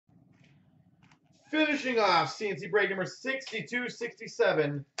Finishing off CNC break number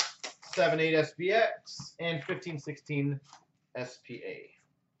 6267, 7/8 SPX, and 1516 SPA.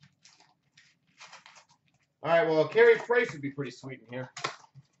 All right, well, carry price would be pretty sweet in here.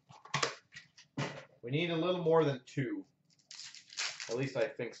 We need a little more than 2. At least I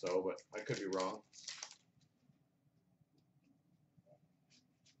think so, but I could be wrong.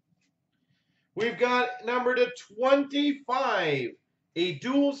 We've got number to 25, a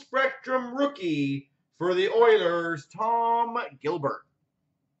dual spectrum rookie for the Oilers, Tom Gilbert.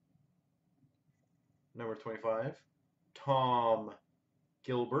 Number 25, Tom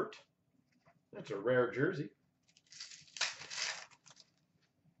Gilbert. That's a rare jersey.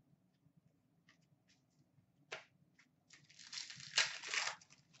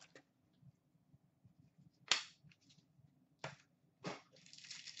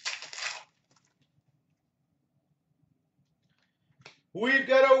 We've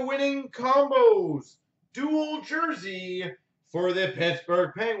got a winning combos dual jersey for the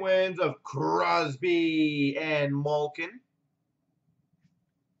Pittsburgh Penguins of Crosby and Malkin.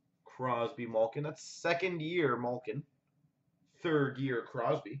 Crosby, Malkin. That's second year Malkin. Third year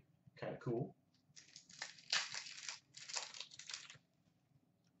Crosby. Kind of cool.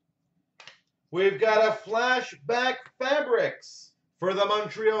 We've got a flashback fabrics for the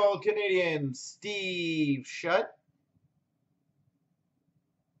Montreal Canadiens, Steve Shutt.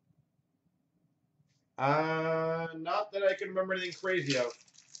 Not that I can remember anything crazy of.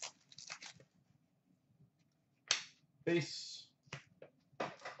 Base.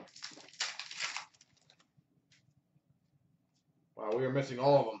 Wow, we were missing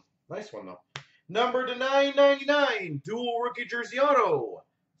all of them. Nice one, though. Number to 999, dual rookie jersey auto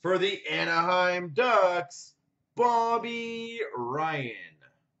for the Anaheim Ducks, Bobby Ryan.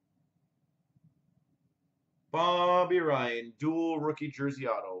 Bobby Ryan, dual rookie jersey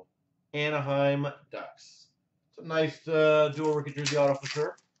auto. Anaheim Ducks. It's a nice dual rookie jersey auto for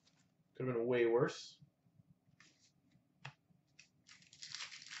sure. Could have been way worse.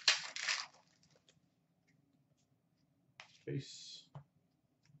 Base.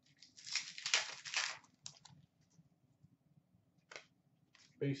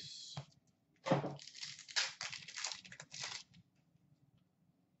 Base.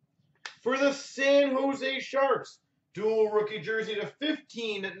 For the San Jose Sharks, dual rookie jersey to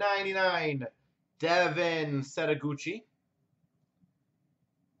 15.99, Devin Setaguchi.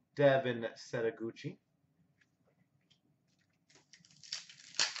 Devin Setaguchi.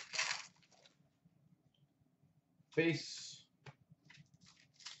 Base.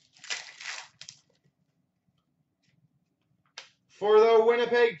 For the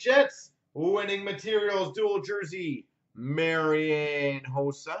Winnipeg Jets, winning materials dual jersey, Marian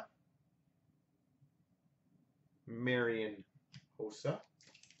Hossa. Marian Hossa.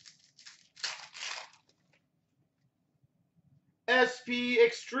 SP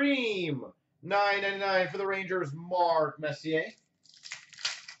Extreme, $9.99 for the Rangers, Mark Messier.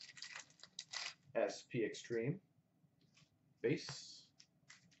 SP Extreme. Base.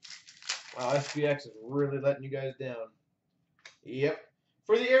 Wow, SPX is really letting you guys down. Yep.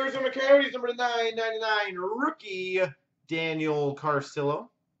 For the Arizona Coyotes, number 999, rookie, Daniel Carcillo.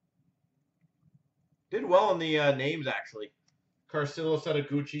 Did well in the names, actually. Carcillo,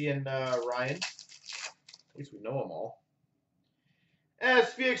 Setaguchi, and Ryan. At least we know them all.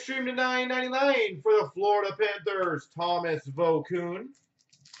 SP Extreme to $9.99 for the Florida Panthers, Thomas Vokoun.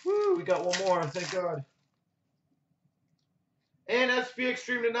 Woo, we got one more, thank God. And SP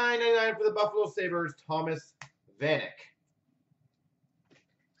Extreme to $9.99 for the Buffalo Sabres, Thomas Vanek.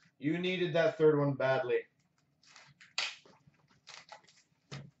 You needed that third one badly.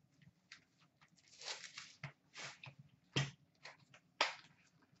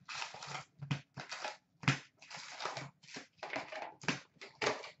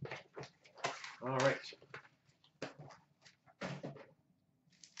 All right.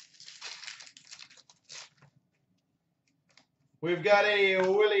 We've got a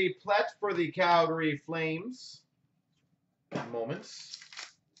Willie Plett for the Calgary Flames. Moments.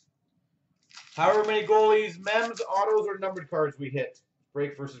 However many goalies, mems, autos, or numbered cards we hit.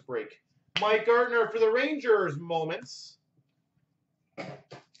 Break versus break. Mike Gardner for the Rangers. Moments.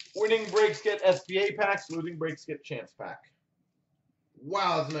 Winning breaks get SPA packs. Losing breaks get chance pack.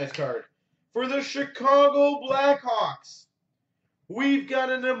 Wow, that's a nice card. For the Chicago Blackhawks, we've got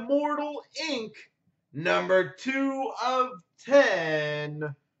an Immortal Ink, number 2 of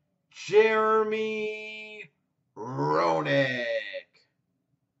 10, Jeremy Roenick.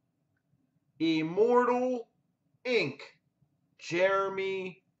 Immortal Ink,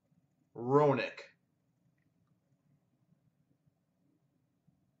 Jeremy Roenick.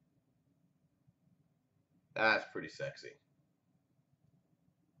 That's pretty sexy.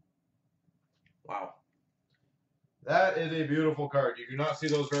 Wow. That is a beautiful card. You do not see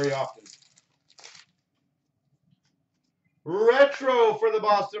those very often. Retro for the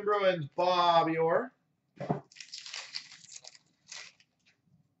Boston Bruins, Bobby Orr.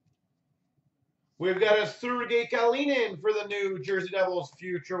 We've got a Sergei Kalinin for the New Jersey Devils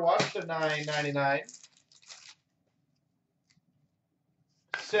Future Watch to $9.99.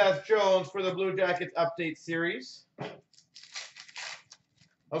 Seth Jones for the Blue Jackets Update Series.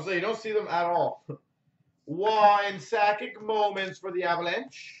 I'll say you don't see them at all. Wine Sakic Moments for the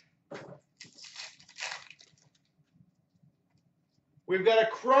Avalanche. We've got a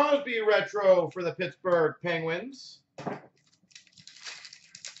Crosby Retro for the Pittsburgh Penguins.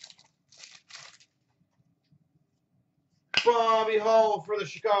 Bobby Hull for the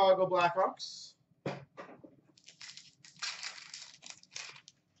Chicago Blackhawks.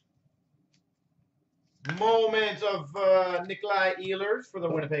 Moments of Nikolai Ehlers for the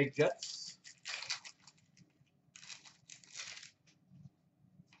Winnipeg Jets.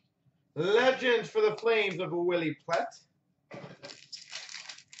 Legends for the Flames of Willie Plett.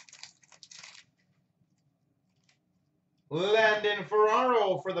 Landon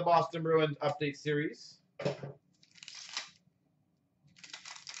Ferraro for the Boston Bruins Update Series.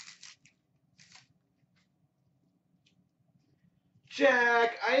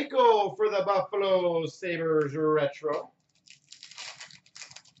 Jack Eichel for the Buffalo Sabres Retro.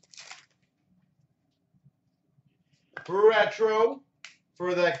 Retro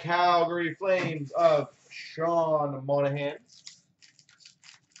for the Calgary Flames of Sean Monahan.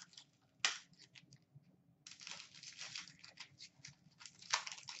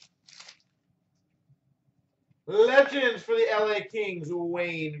 Legends for the LA Kings,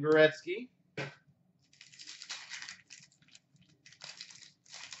 Wayne Gretzky.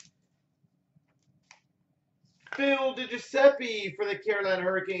 Phil DiGiuseppe for the Carolina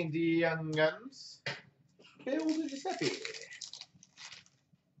Hurricanes, Young Guns. Phil DiGiuseppe.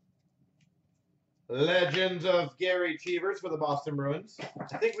 Legends of Gary Cheevers for the Boston Bruins.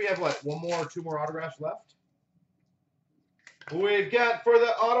 I think we have, what, two more autographs left? We've got for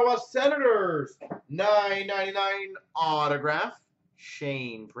the Ottawa Senators, $9.99 autograph,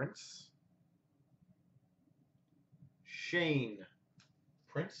 Shane Prince. Shane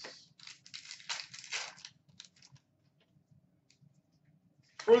Prince.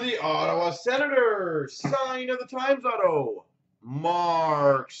 For the Ottawa Senators, sign of the Times auto,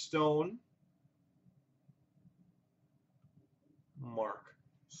 Mark Stone. Mark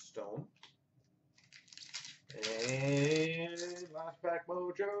Stone. And last pack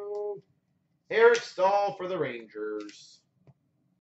mojo, Eric Stahl for the Rangers.